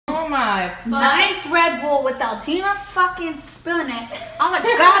my. Nice Red Bull without Tina fucking spilling it on a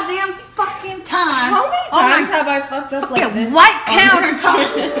goddamn fucking time. How many times have I fucked up like this? White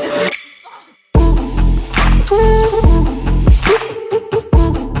countertop.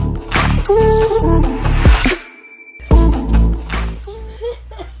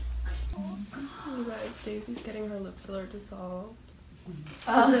 You guys, Stacey's getting her lip filler dissolved.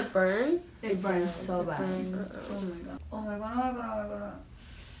 Does it burn? It burns so bad. Oh my god. Oh my god.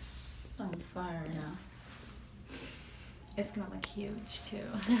 On fire now. It's gonna look huge too.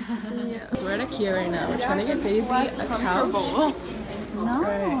 Yeah. We're at IKEA right now. We're trying to get Daisy a couch. No, it's not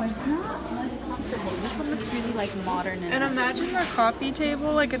less comfortable. This one looks really like modern. And imagine your coffee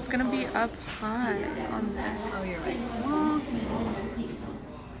table, like it's gonna be up high on that. Oh, you're right.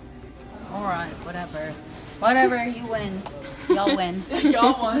 Alright, whatever. Whatever, you win. Y'all win.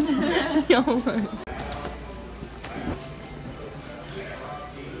 Y'all won. Y'all won.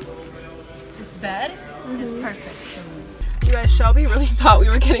 This bed is perfect for me. You guys, Shelby really thought we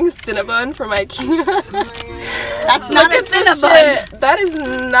were getting Cinnabon from IKEA. That's not a Cinnabon. That is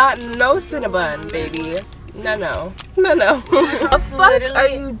not no Cinnabon, baby. No. What the fuck are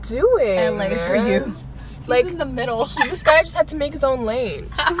you doing? And like for you. Like in the middle. This guy just had to make his own lane.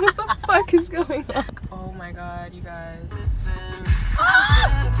 What the fuck is going on? Oh my god, you guys.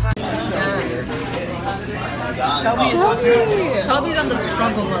 Shelby's on the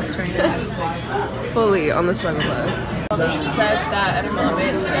struggle bus right now. Fully on the struggle bus. She said that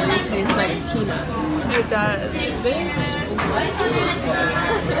edamame really tastes like a peanut. It does.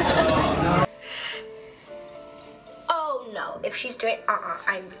 Oh no! If she's doing, I'm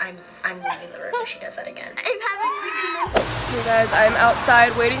leaving the room if she does that again. I'm having like a mental. You guys, I'm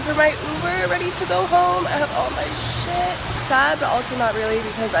outside waiting for my Uber, ready to go home. I have all my shit. Sad, but also not really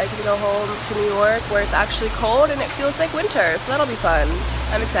because I can go home to New York where it's actually cold and it feels like winter, so that'll be fun.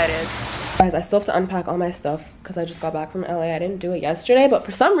 I'm excited. Guys, I still have to unpack all my stuff because I just got back from LA. I didn't do it yesterday, but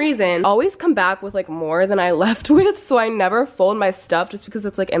for some reason, I always come back with like more than I left with, so I never fold my stuff just because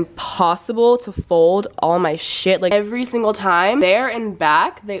it's like impossible to fold all my shit. Like every single time, there and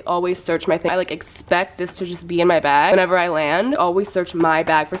back, they always search my thing. I like expect this to just be in my bag whenever I land. Always search my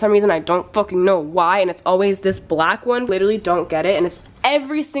bag. For some reason, I don't fucking know why, and it's always this black one. Literally don't get it, and it's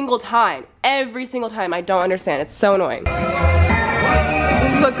every single time. Every single time. I don't understand. It's so annoying.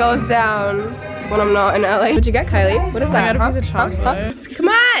 This is what goes down when I'm not in LA. What'd you get, Kylie? What is that? I got a piece of chocolate. Come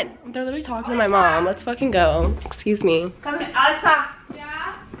on! They're literally talking to my mom. Let's fucking go. Excuse me. Come here, Alexa.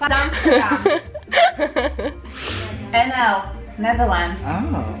 Yeah. Amsterdam. NL, Netherlands.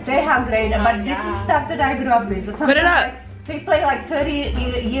 Oh. They have great, but this is stuff that I grew up with. Put it up. They play like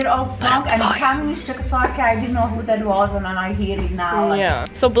 30-year-old song, and it came in Czechoslovakia. I didn't know who that was, and then I hear it now. Like, Yeah.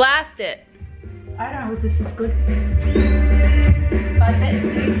 So blast it. I don't know if this is good. But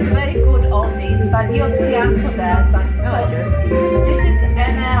it's very good, all these. But you're too young for that. But I like it. this is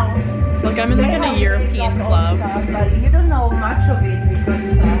NL. Look, I'm in like in a European club. Stuff, but you don't know much of it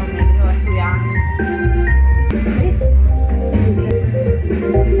because maybe you are too young.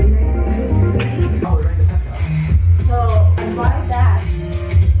 So why that?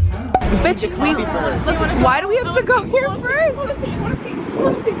 Bitch, why do we have to go here first?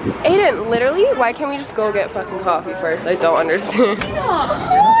 Aiden, literally, why can't we just go get fucking coffee first? I don't understand. Oh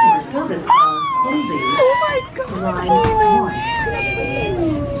my god.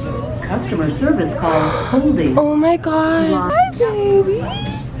 Customer service call holding. Oh my god. Hi, baby.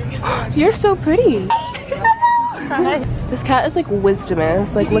 You're so pretty. This cat is like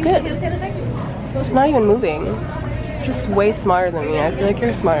wisdomous. Like, look at. She's not even moving. She's just way smarter than me. I feel like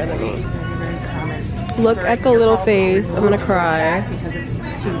you're smarter than me. Look at the little face. I'm gonna cry.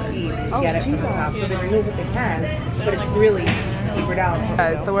 Get it from the top, so they remove what they can, but it's really deeper down.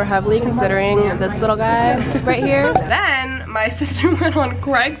 Guys, so we're heavily considering this little guy right here. Then my sister went on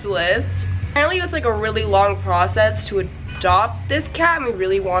Craigslist. Apparently it's like a really long process to adopt this cat, and we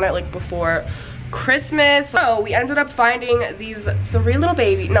really want it like before Christmas. So we ended up finding these two little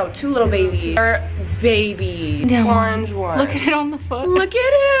babies. Baby orange one. Look at it on the foot. Look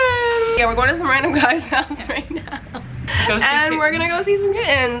at him. Yeah, we're going to some random guy's house right now. And we're gonna go see some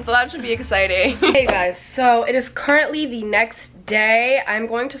kittens, so that should be exciting. Hey guys, so it is currently the next day. I'm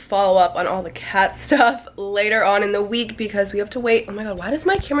going to follow up on all the cat stuff later on in the week because we have to wait. Oh my god, why does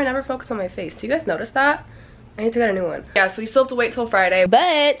my camera never focus on my face? Do you guys notice that? I need to get a new one. Yeah, so we still have to wait till Friday.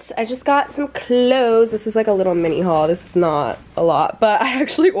 But I just got some clothes. This is like a little mini haul. This is not a lot. But I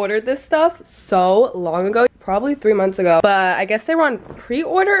actually ordered this stuff so long ago. Probably 3 months ago. But I guess they were on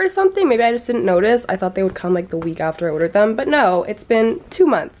pre-order or something. Maybe I just didn't notice. I thought they would come like the week after I ordered them. But no, it's been 2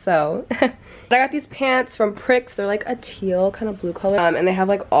 months, so... I got these pants from Pricks. They're like a teal kind of blue color. And they have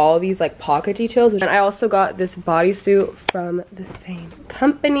like all these like pocket details. And I also got this bodysuit from the same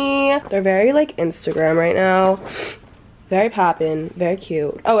company. They're very like Instagram right now. Very poppin', very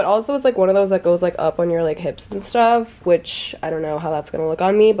cute. Oh, it also is like one of those that goes like up on your like hips and stuff, which I don't know how that's gonna look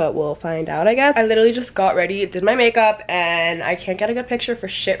on me, but we'll find out, I guess. I literally just got ready, did my makeup, and I can't get a good picture for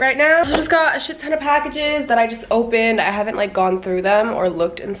shit right now. So I just got a shit ton of packages that I just opened. I haven't like gone through them or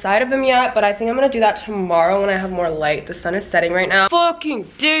looked inside of them yet, but I think I'm gonna do that tomorrow when I have more light. The sun is setting right now.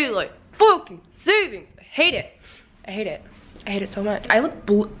 Fucking daylight, fucking savings. I hate it. I hate it. I hate it so much. I look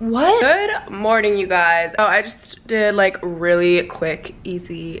blue. What? Good morning, you guys. Oh, I just did like really quick,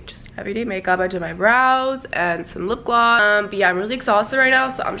 easy, just everyday makeup. I did my brows and some lip gloss. But yeah, I'm really exhausted right now,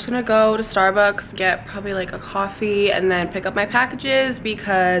 so I'm just gonna go to Starbucks, get probably like a coffee, and then pick up my packages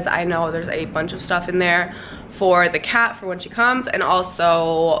because I know there's a bunch of stuff in there for the cat for when she comes, and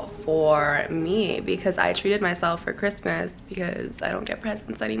also for me because I treated myself for Christmas because I don't get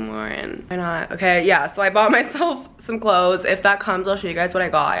presents anymore, and why not? Okay, yeah, so I bought myself some clothes. If that comes, I'll show you guys what I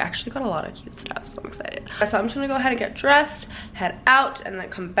got. I actually got a lot of cute stuff, so I'm excited. So I'm just gonna go ahead and get dressed, head out, and then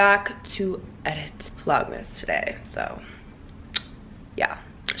come back to edit Vlogmas today. So yeah,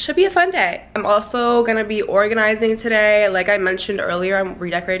 should be a fun day. I'm also gonna be organizing today. Like I mentioned earlier, I'm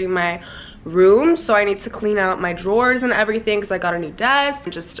redecorating my room, so I need to clean out my drawers and everything because I got a new desk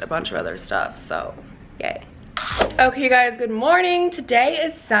and just a bunch of other stuff, so yay. Okay, you guys, good morning. Today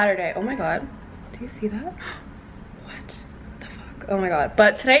is Saturday. Oh my god, do you see that? What the fuck? Oh my god.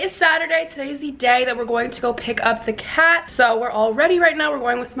 But today is Saturday. Today is the day that we're going to go pick up the cat, so we're all ready right now. We're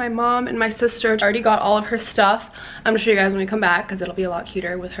going with my mom and my sister. I already got all of her stuff. I'm gonna show you guys when we come back because it'll be a lot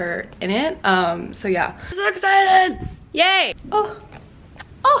cuter with her in it. So yeah, I'm so excited. Yay. Oh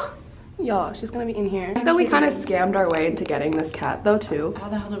y'all, she's gonna be in here. I think that we kind of scammed our way into getting this cat though too. How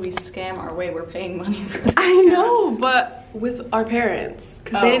the hell did we scam our way? We're paying money for this. I know, but with our parents,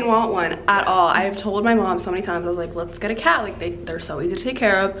 because they didn't want one at all. I've told my mom so many times, I was like, let's get a cat. Like they're so easy to take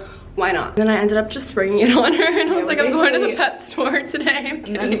care of. Why not? Then I ended up just springing it on her, and I was like, I'm going to the pet store today.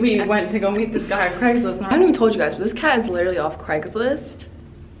 And then we went to go meet this guy on Craigslist. I haven't even told you guys, but this cat is literally off Craigslist.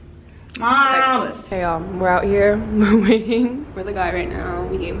 Mom! Hey y'all, we're out here. We're waiting for the guy right now.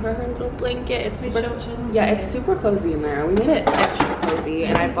 We gave her little blanket. It's super, it's super cozy in there. We made it extra cozy,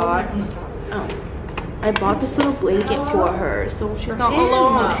 and I bought this little blanket for her, so she's not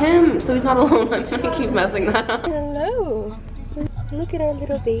alone. So he's not alone. I'm gonna keep messing that up. Hello. Look at our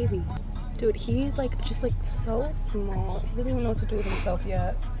little baby. Dude, he's like just like so small. He doesn't even know what to do with himself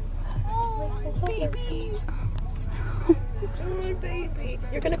yet. Oh, baby. My baby.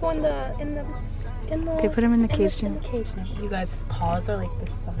 You're gonna go in the okay, put him in the cage too. You guys, his paws are like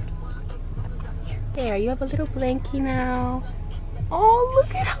this soft. There, you have a little blankie now. Oh,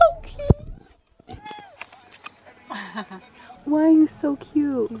 look at how cute. Why are you so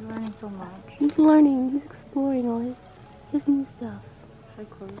cute? He's learning so much. He's learning, he's exploring all his new stuff. Should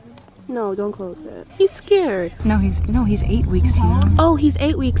I close it? No, don't close it. He's scared. No, he's 8 weeks here. Oh, he's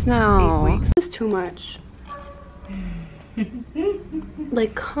 8 weeks now. 8 weeks. This is too much.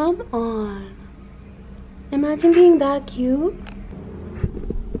 Like, come on. Imagine being that cute.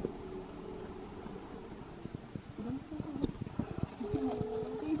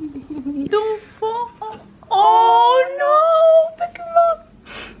 Don't fall. Oh no! Pick him up.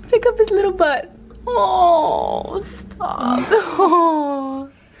 Pick up his little butt. Oh, stop. Oh,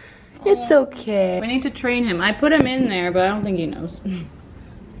 it's okay. We need to train him. I put him in there, but I don't think he knows.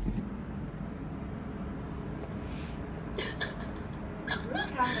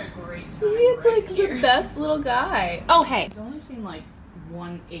 He's like the best little guy. Oh, hey. He's only seen like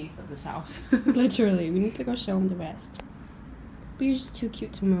 1/8 of this house. Literally, we need to go show him the rest. But you're just too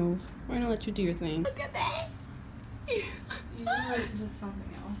cute to move. We're gonna let you do your thing. Look at this. You know, just something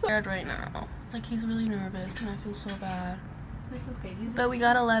else. Scared right now. Like, he's really nervous, and I feel so bad. It's okay. But we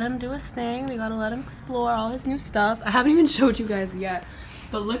gotta let him do his thing. We gotta let him explore all his new stuff. I haven't even showed you guys yet.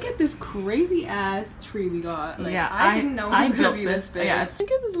 But look at this crazy ass tree we got. Like, yeah, I didn't know it was gonna be this big. Yeah,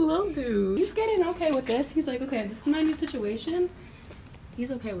 look at this little dude. He's getting okay with this. He's like, okay, this is my new situation.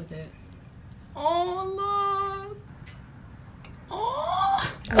 He's okay with it. Oh, look.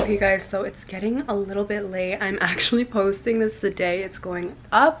 Oh. Okay, guys, so it's getting a little bit late. I'm actually posting this the day it's going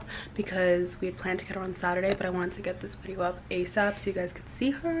up because we had planned to get her on Saturday, but I wanted to get this video up ASAP so you guys could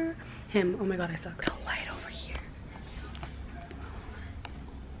see her him. Oh my god, I suck. The light over here.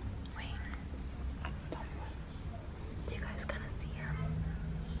 Wait. Do you guys kind of see him?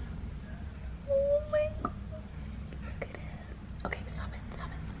 Oh my god. Look at it. Okay, stop it, stop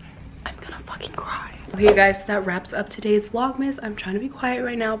it. I'm gonna fucking cry. Okay, you guys, that wraps up today's Vlogmas. I'm trying to be quiet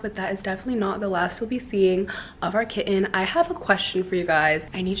right now, but that is definitely not the last you'll be seeing of our kitten. I have a question for you guys.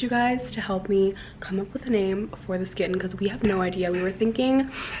 I need you guys to help me come up with a name for this kitten because we have no idea. We were thinking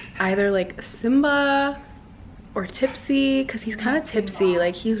either like Simba or Tipsy, because he's kind of tipsy.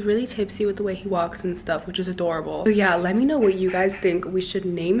 Like, he's really tipsy with the way he walks and stuff, which is adorable. So yeah, let me know what you guys think we should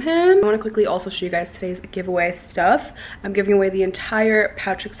name him. I want to quickly also show you guys today's giveaway stuff. I'm giving away the entire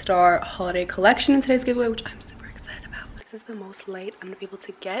Patrick Star holiday collection in today's giveaway, which I'm super excited about. This is the most light I'm gonna be able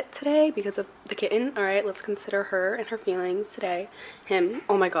to get today because of the kitten. All right, let's consider her and her feelings today. Him,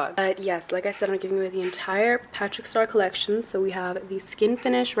 oh my god. But yes, like I said, I'm giving away the entire Patrick Star collection. So we have the skin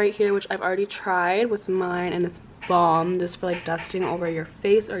finish right here, which I've already tried with mine, and it's bomb. Just for like dusting over your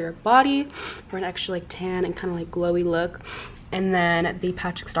face or your body for an extra like tan and kind of like glowy look. And then the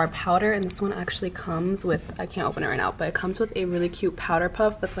Patrick Star powder, and this one actually comes with, I can't open it right now, but it comes with a really cute powder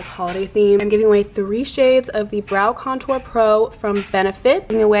puff that's like holiday themed. I'm giving away 3 shades of the Brow Contour Pro from Benefit.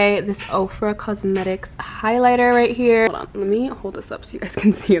 Giving away this Ofra Cosmetics highlighter right here. Hold on, let me hold this up so you guys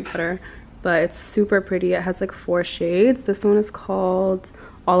can see it better. But it's super pretty. It has like 4 shades. This one is called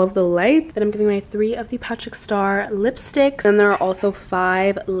All of the Lights. Then I'm giving away 3 of the Patrick Star lipsticks. Then there are also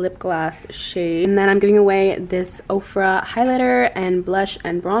 5 lip gloss shades. And then I'm giving away this Ofra highlighter and blush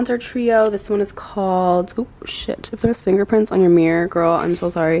and bronzer trio. This one is called, oh shit, if there's fingerprints on your mirror, girl, I'm so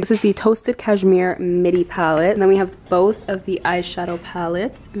sorry. This is the Toasted Cashmere Midi palette. And then we have both of the eyeshadow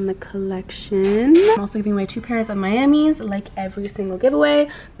palettes in the collection. I'm also giving away 2 pairs of Miamis, like every single giveaway.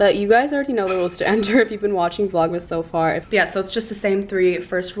 But you guys already know the rules to enter if you've been watching Vlogmas so far. Yeah, so it's just the same 3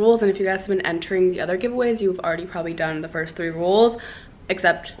 first rules, and if you guys have been entering the other giveaways, you've already probably done the first 3 rules,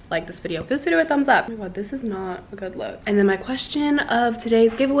 except like this video. Give this video a thumbs up. Oh my god, this is not a good look. And then my question of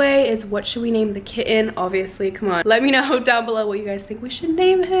today's giveaway is, what should we name the kitten? Obviously, come on, let me know down below what you guys think we should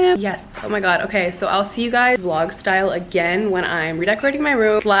name him. Yes, oh my god. Okay, so I'll see you guys vlog style again when I'm redecorating my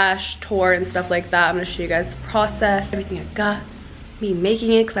room / tour and stuff like that. I'm gonna show you guys the process, everything I got, me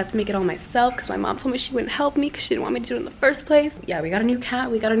making it, because I have to make it all myself because my mom told me she wouldn't help me because she didn't want me to do it in the first place. Yeah, we got a new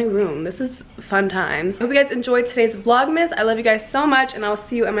cat, we got a new room. This is fun times. Hope you guys enjoyed today's Vlogmas. I love you guys so much, and I'll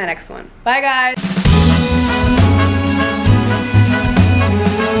see you in my next one. Bye guys.